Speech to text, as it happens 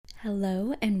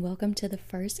Hello, and welcome to the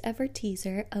first ever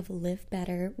teaser of Live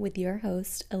Better with your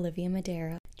host, Olivia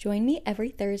Madera. Join me every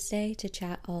Thursday to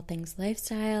chat all things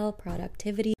lifestyle,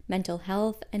 productivity, mental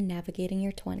health, and navigating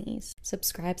your 20s.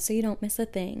 Subscribe so you don't miss a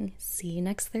thing. See you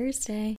next Thursday.